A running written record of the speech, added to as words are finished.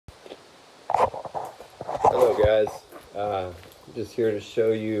Hello guys, just here to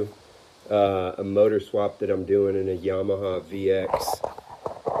show you a motor swap that I'm doing in a Yamaha VX.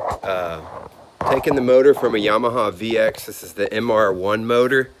 Taking the motor from a Yamaha VX, this is the MR-1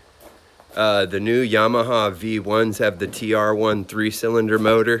 motor. The new Yamaha V1s have the TR-1 3-cylinder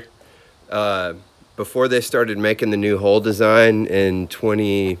motor. Before they started making the new hull design in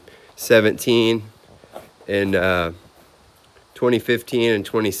 2017, in 2015 and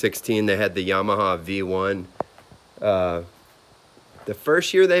 2016 they had the Yamaha V1. The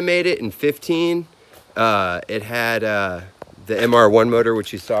first year they made it in 15, it had the MR-1 motor,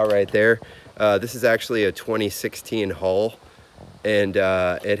 which you saw right there. This is actually a 2016 hull, and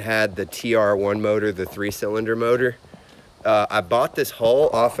it had the TR-1 motor, the 3-cylinder motor. I bought this hull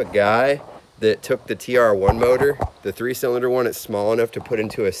off a guy that took the TR-1 motor. The 3-cylinder one is small enough to put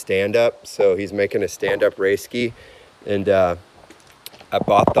into a stand-up, so he's making a stand-up race ski. And I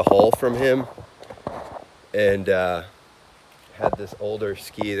bought the hull from him, and had this older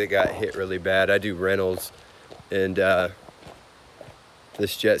ski that got hit really bad. I do rentals, and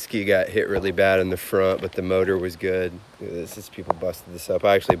this jet ski got hit really bad in the front, but the motor was good. People busted this up.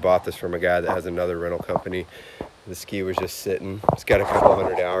 I actually bought this from a guy that has another rental company. The ski was just sitting. It's got a couple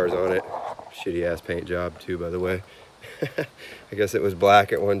hundred hours on it. Shitty ass paint job too, by the way. I guess it was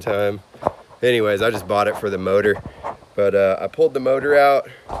black at one time. Anyways, I just bought it for the motor. But I pulled the motor out,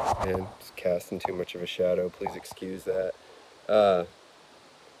 and it's casting too much of a shadow. Please excuse that. Let's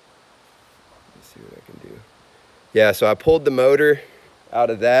see what I can do. Yeah, so I pulled the motor out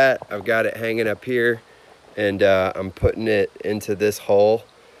of that. I've got it hanging up here, and I'm putting it into this hull.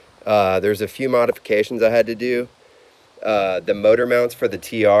 There's a few modifications I had to do. The motor mounts for the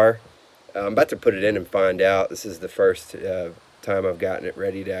TR, I'm about to put it in and find out. This is the first time I've gotten it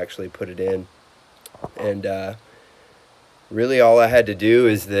ready to actually put it in. And really all I had to do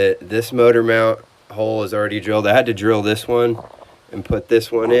is that this motor mount hole is already drilled. I had to drill this one and put this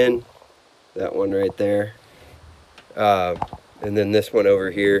one in, that one right there, and then this one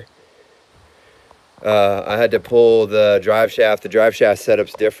over here. I had to pull the drive shaft. The drive shaft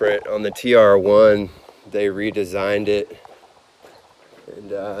setup's different. On the TR-1 they redesigned it, and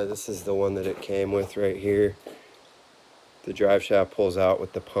this is the one that it came with right here. The drive shaft pulls out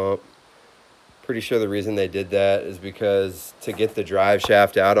with the pump. Pretty sure the reason they did that is because to get the drive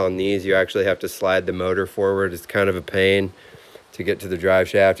shaft out on these, you actually have to slide the motor forward. It's kind of a pain to get to the drive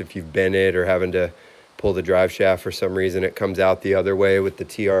shaft if you've bent it or having to pull the drive shaft for some reason. It comes out the other way with the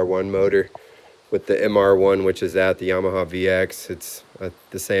TR-1 motor. With the MR-1, which is the Yamaha VX, it's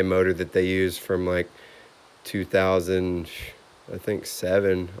the same motor that they use from like 2000, I think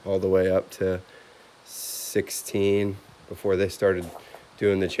 7, all the way up to 16 before they started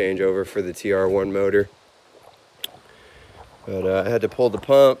doing the changeover for the TR-1 motor. But I had to pull the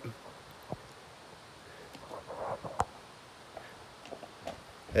pump.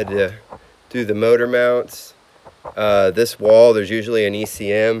 Had to do the motor mounts. This wall, there's usually an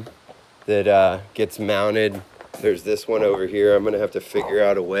ECM that gets mounted. There's this one over here. I'm gonna have to figure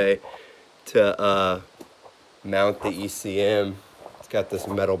out a way to mount the ECM. It's got this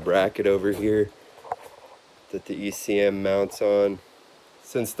metal bracket over here that the ECM mounts on.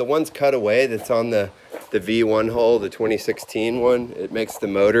 Since the one's cut away that's on the V1 hull, the 2016 one, it makes the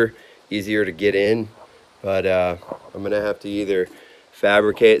motor easier to get in. But I'm gonna have to either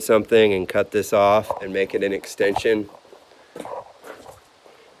fabricate something and cut this off and make it an extension.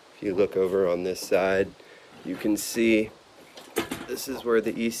 If you look over on this side, you can see this is where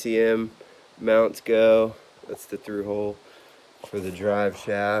the ECM mounts go. That's the through hole for the drive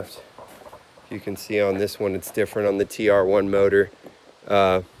shaft. You can see on this one it's different on the TR-1 motor.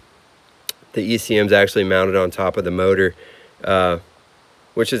 The ECM's actually mounted on top of the motor,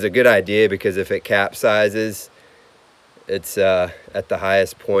 which is a good idea because if it capsizes, it's at the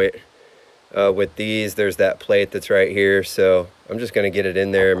highest point. With these, there's that plate that's right here, so I'm just going to get it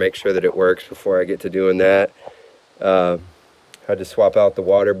in there and make sure that it works before I get to doing that. Had to swap out the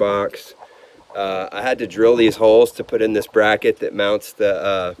water box. I had to drill these holes to put in this bracket that mounts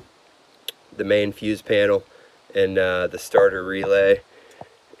the main fuse panel and the starter relay,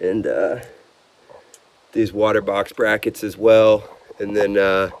 and these water box brackets as well. And then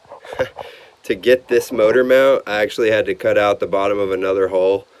to get this motor mount, I actually had to cut out the bottom of another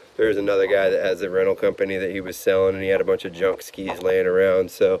hole. There's another guy that has a rental company that he was selling, and he had a bunch of junk skis laying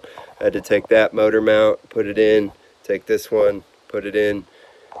around, so I had to take that motor mount, put it in, take this one, put it in,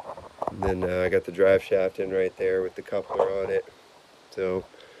 and then I got the drive shaft in right there with the coupler on it. So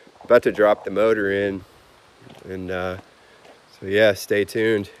about to drop the motor in, and so yeah, stay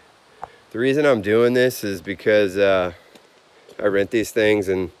tuned. The reason I'm doing this is because I rent these things,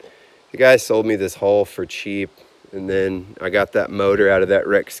 and the guy sold me this hull for cheap, and then I got that motor out of that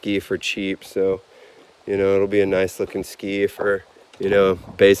wreck ski for cheap. So, you know, it'll be a nice looking ski for, you know,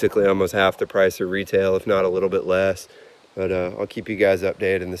 basically almost half the price of retail, if not a little bit less. But I'll keep you guys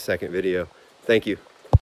updated in the second video. Thank you.